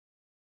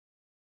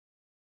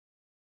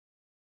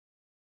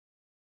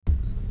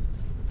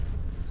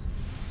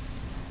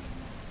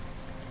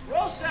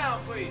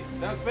sound, please.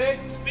 Sound speed?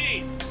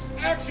 Speed.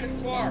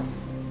 Action, Clark.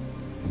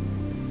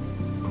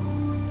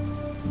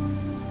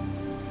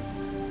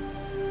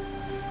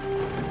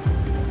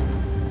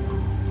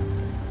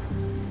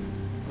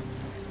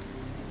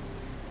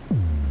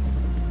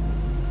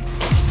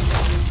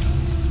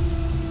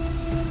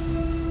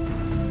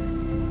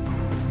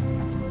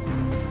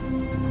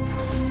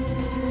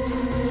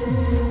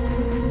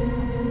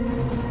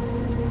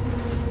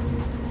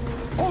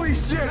 Holy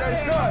shit,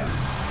 I'm done!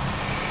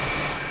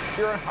 If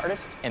you're an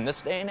artist in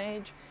this day and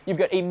age, you've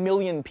got 1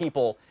 million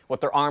people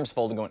with their arms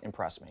folded going,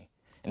 impress me.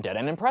 And Dead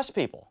End impressed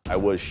people. I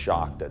was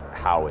shocked at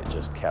how it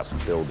just kept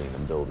building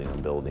and building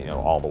and building,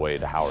 all the way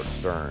to Howard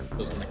Stern. It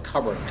was on the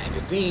cover of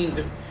magazines.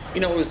 It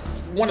was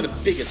one of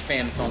the biggest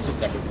fan films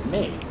that's ever been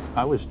made.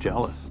 I was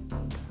jealous.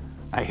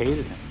 I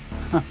hated him.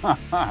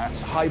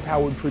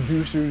 High-powered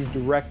producers,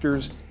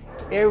 directors,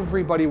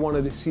 everybody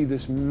wanted to see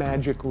this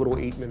magic little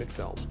 8-minute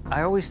film.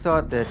 I always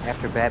thought that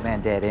after Batman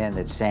Dead End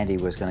that Sandy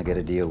was going to get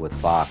a deal with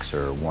Fox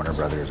or Warner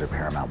Brothers or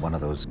Paramount, one of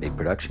those big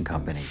production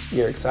companies.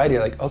 You're excited,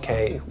 you're like,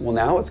 okay, well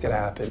now what's going to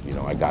happen?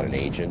 I got an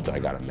agent, I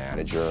got a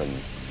manager, and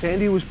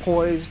Sandy was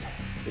poised,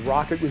 the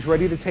rocket was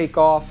ready to take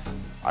off.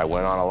 I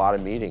went on a lot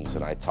of meetings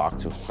and I talked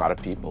to a lot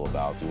of people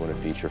about doing a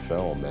feature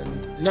film,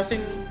 and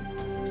nothing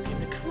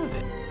seemed to come of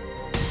it.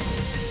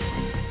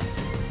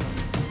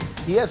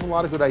 He has a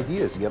lot of good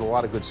ideas. He had a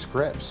lot of good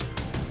scripts.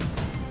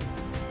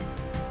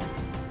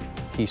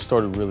 He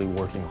started really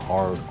working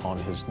hard on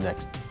his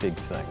next big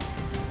thing.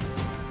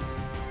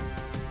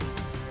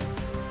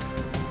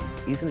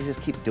 He's going to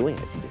just keep doing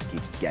it. He just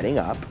keeps getting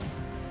up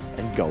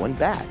and going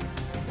back.